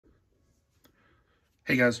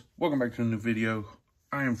Hey guys, welcome back to a new video.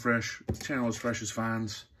 I am Fresh. The channel is Fresh as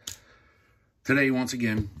Finds. Today, once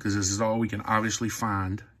again, because this is all we can obviously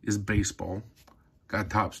find, is baseball. Got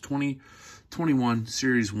Topps 2021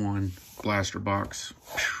 Series 1 blaster box.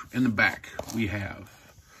 In the back, we have,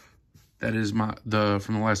 that is from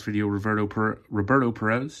the last video, Roberto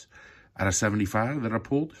Perez out of 75 that I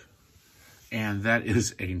pulled. And that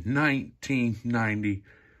is a 1990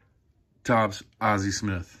 Topps Ozzie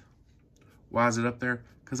Smith. Why is it up there?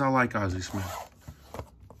 Because I like Ozzie Smith.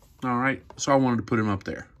 All right, so I wanted to put him up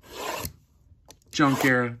there. Junk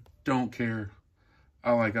era, don't care.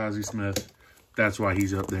 I like Ozzie Smith. That's why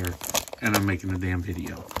he's up there, and I'm making a damn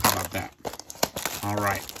video. How about that? All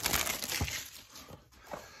right.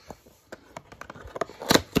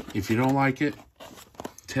 If you don't like it,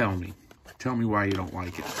 tell me. Tell me why you don't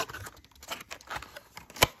like it.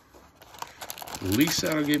 At least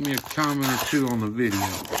that'll get me a comment or two on the video.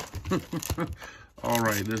 All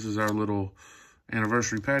right, this is our little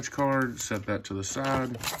anniversary patch card. Set that to the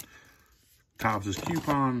side. Topps'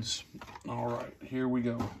 coupons. All right, here we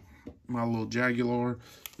go. My little Jaguar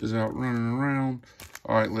is out running around.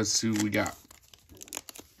 All right, let's see what we got.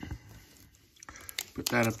 Put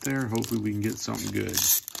that up there. Hopefully we can get something good.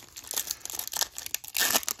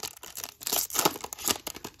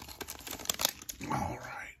 All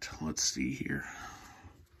right, let's see here.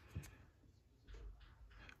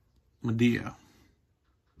 Medea,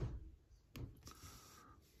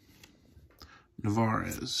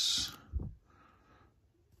 Navarez,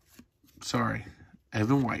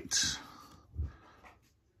 Evan White,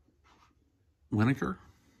 Winokur,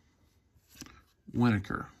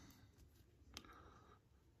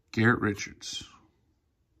 Garrett Richards,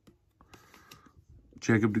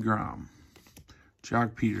 Jacob deGrom,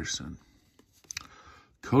 Jock Peterson,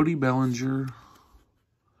 Cody Bellinger,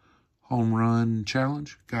 home run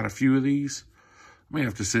challenge. Got a few of these. I may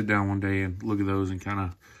have to sit down one day and look at those and kind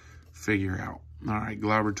of figure out. All right,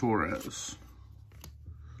 Gleyber Torres,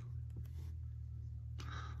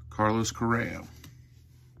 Carlos Correa,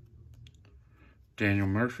 Daniel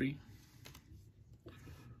Murphy,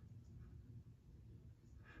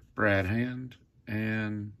 Brad Hand,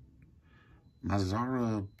 and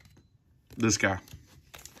Mazara, this guy.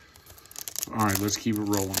 All right, let's keep it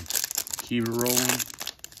rolling. Keep it rolling.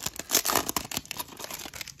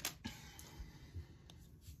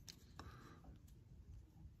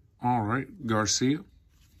 All right, Garcia,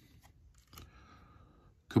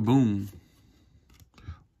 Kaboom,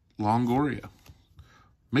 Longoria,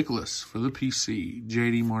 Mikolas for the PC,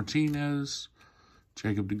 JD Martinez,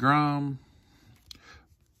 Jacob deGrom,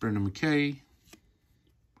 Brendan McKay,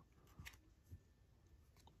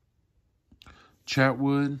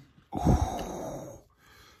 Chatwood. Ooh,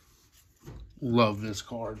 love this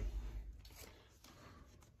card.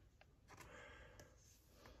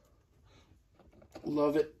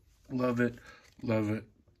 Love it. Love it. Love it.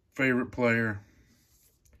 Favorite player.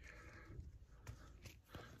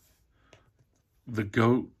 The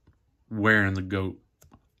GOAT. Wearing the GOAT.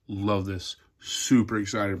 Love this. Super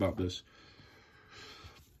excited about this.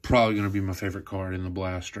 Probably going to be my favorite card in the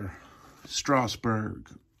blaster. Strasburg.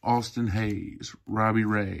 Austin Hayes. Robbie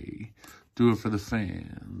Ray. Do it for the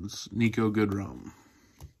fans. Nico Goodrum.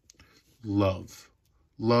 Love.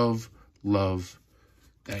 Love. Love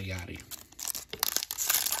that Yachty.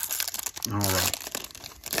 All right.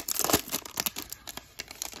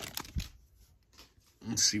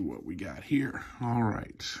 Let's see what we got here. All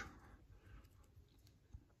right.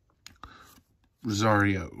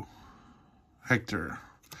 Rosario. Hector.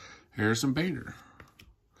 Harrison Bader.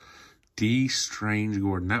 D. Strange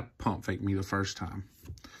Gordon. That pump faked me the first time.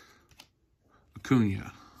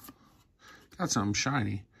 Acuna. Got something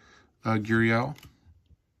shiny. Gurriel.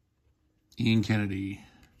 Ian Kennedy.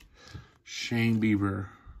 Shane Bieber.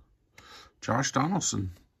 Josh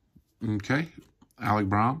Donaldson. Okay. Alec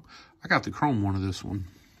Brom. I got the chrome one of this one.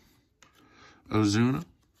 Ozuna.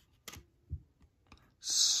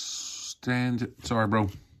 Sorry, bro.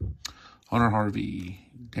 Hunter Harvey.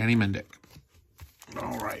 Danny Mendick.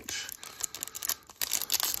 All right.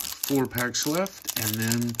 4 packs left. And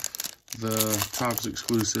then the Topps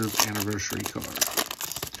exclusive anniversary card.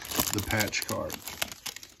 The patch card.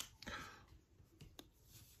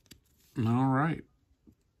 All right.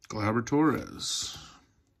 Gleyber Torres,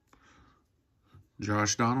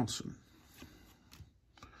 Josh Donaldson,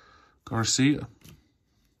 Garcia,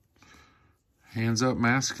 Hands Up,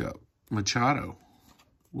 Mask Up, Machado,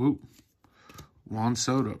 Woo, Juan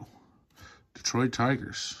Soto, Detroit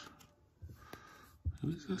Tigers. Who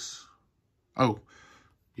is this? Oh,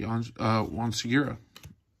 Juan Segura,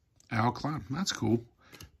 Al Klein. That's cool.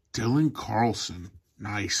 Dylan Carlson.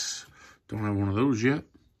 Nice. Don't have one of those yet.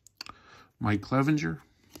 Mike Clevenger.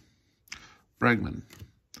 Bregman.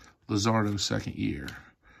 Luzardo, second year.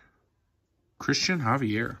 Christian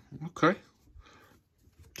Javier. Okay.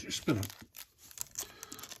 Just been a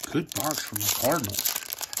good box from the Cardinals.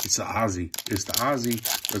 It's the Ozzy. It's the Ozzy.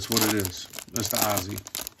 That's what it is. That's the Ozzy.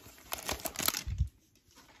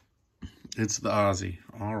 It's the Ozzy.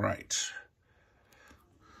 All right.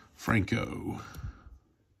 Franco.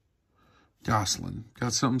 Gosselin.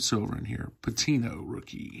 Got something silver in here. Patino,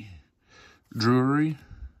 rookie. Drury.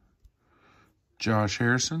 Josh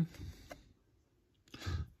Harrison.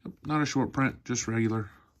 Not a short print, just regular.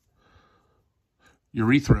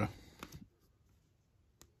 Urethra.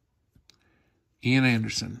 Ian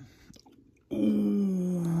Anderson.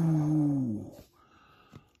 Ooh.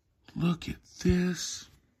 Look at this.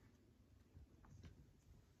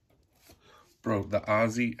 Bro, the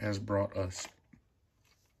Ozzy has brought us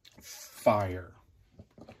fire.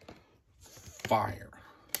 Fire.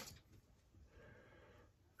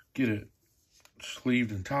 Get it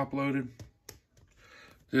sleeved and top loaded.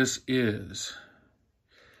 This is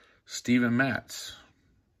Steven Matz.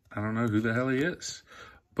 I don't know who the hell he is,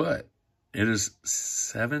 but it is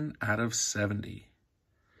 7 out of 70.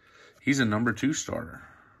 He's a number 2 starter.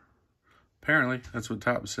 Apparently, that's what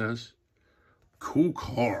top says. Cool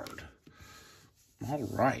card. All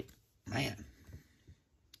right, man.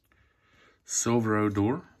 Silver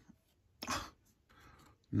Odor.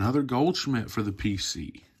 Another Goldschmidt for the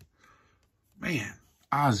PC. Man,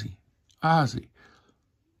 Ozzy.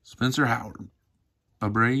 Spencer Howard.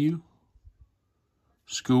 Abreu.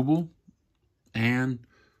 Scooble. And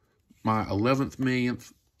my 11th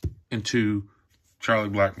millionth into Charlie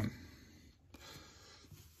Blackmon.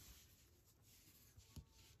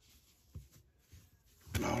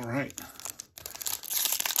 All right.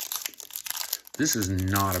 This is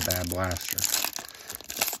not a bad blaster.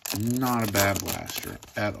 Not a bad blaster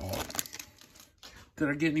at all. Did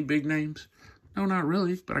I get any big names? No, not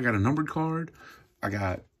really. But I got a numbered card. I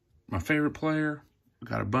got my favorite player. I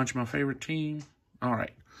got a bunch of my favorite team. All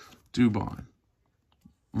right. Dubon.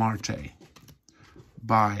 Marte.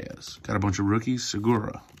 Baez. Got a bunch of rookies.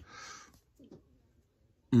 Segura.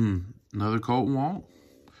 Another Colton Wall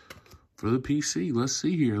for the PC. Let's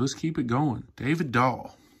see here. Let's keep it going. David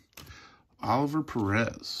Dahl. Oliver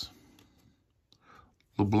Perez.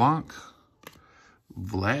 LeBlanc.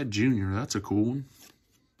 Vlad Jr. That's a cool one.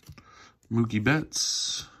 Mookie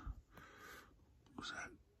Betts. Who's that?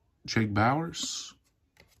 Jake Bowers.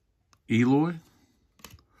 Eloy.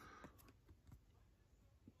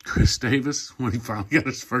 Chris Davis, when he finally got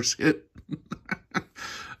his first hit.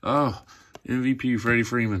 Oh, MVP Freddie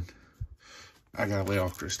Freeman. I got to lay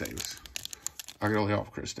off Chris Davis. I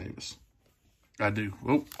do.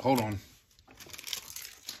 Oh, hold on.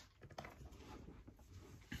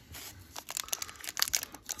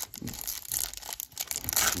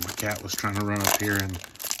 My cat was trying to run up here and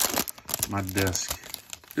my desk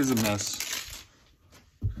is a mess.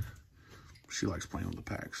 She likes playing with the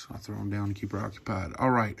packs. I throw them down to keep her occupied.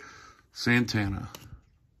 All right. Santana.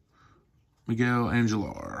 Miguel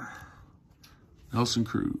Angelar. Nelson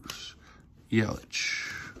Cruz.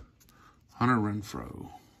 Yelich. Hunter Renfroe.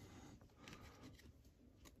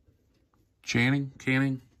 Canning.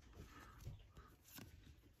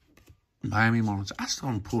 Miami Marlins. I still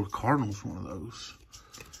haven't pulled a Cardinals one of those.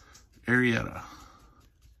 Arrieta.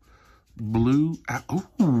 Blue.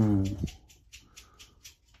 Ooh.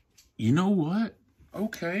 You know what?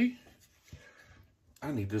 Okay.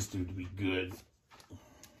 I need this dude to be good.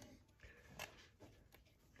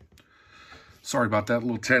 Sorry about that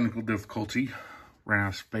little technical difficulty. Ran out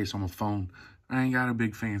of space on my phone. I ain't got a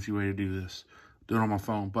big fancy way to do this. Do it on my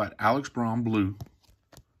phone. But Alex Braun, blue.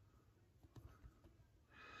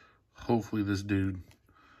 Hopefully this dude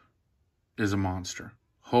is a monster.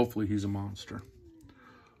 Hopefully he's a monster.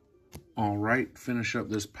 All right. Finish up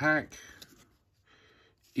this pack.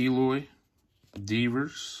 Eloy,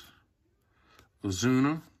 Devers,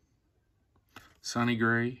 Ozuna, Sonny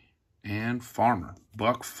Gray, and Farmer.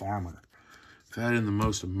 Buck Farmer. If that isn't the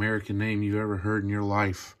most American name you've ever heard in your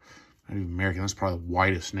life. Not even American. That's probably the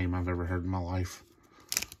whitest name I've ever heard in my life.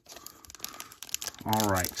 All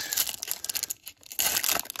right.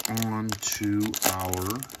 On to our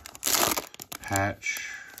patch.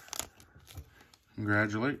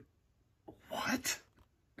 Congratulate. What?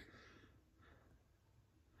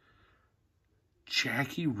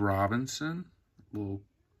 Jackie Robinson, little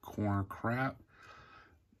corner crap.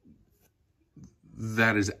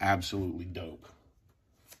 That is absolutely dope.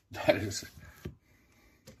 That is,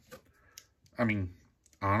 I mean,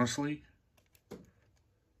 honestly,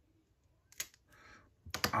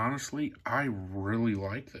 I really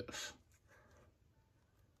like this.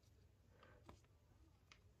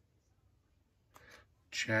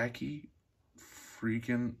 Jackie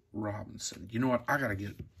freaking Robinson. You know what? I gotta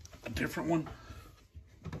get a different one.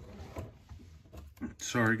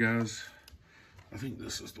 Sorry, guys. I think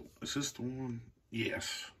this is this the one?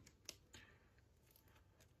 Yes.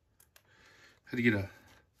 Had to get a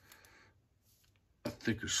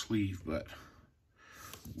thicker sleeve, but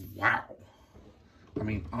wow. I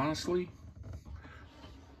mean, honestly,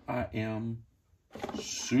 I am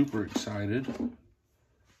super excited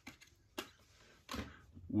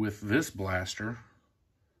with this blaster.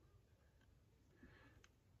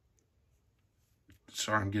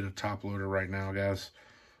 Sorry, I'm getting a top loader right now, guys.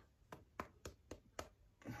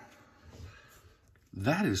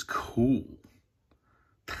 That is cool.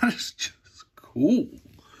 That is just cool.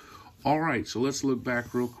 All right, so let's look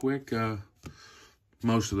back real quick.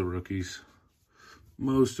 Most of the rookies.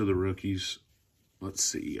 Let's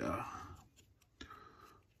see.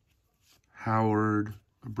 Howard,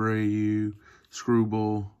 Abreu,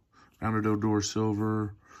 Screwball, Ronald Odor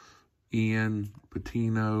Silver, Ian,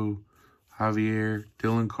 Patino, Javier,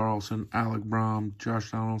 Dylan Carlson, Alec Brom,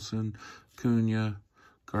 Josh Donaldson, Cunha,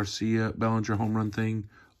 Garcia, Bellinger home run thing,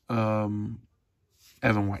 Evan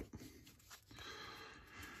White.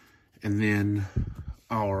 And then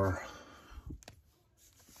our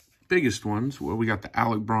biggest ones, well, we got the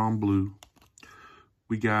Alec Brom blue.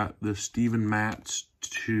 We got the Steven Matz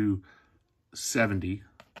 270.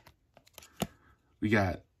 We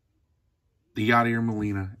got the Yadier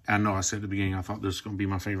Molina. I know I said at the beginning I thought this was going to be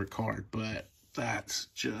my favorite card, but that's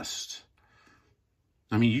just,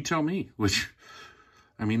 I mean, you tell me. Which,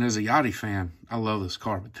 I mean, as a Yachty fan, I love this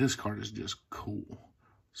card, but this card is just cool.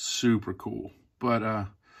 Super cool. But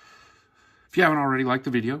if you haven't already liked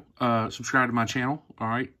the video, subscribe to my channel, all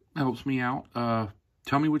right? That helps me out.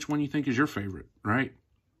 Tell me which one you think is your favorite, right?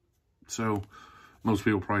 So, most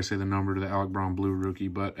people probably say the number to the Alec Brom Blue rookie,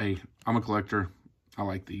 but hey, I'm a collector. I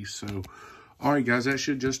like these. So, all right, guys, that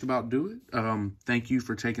should just about do it. Thank you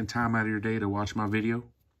for taking time out of your day to watch my video.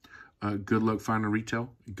 Good luck finding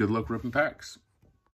retail. Good luck ripping packs.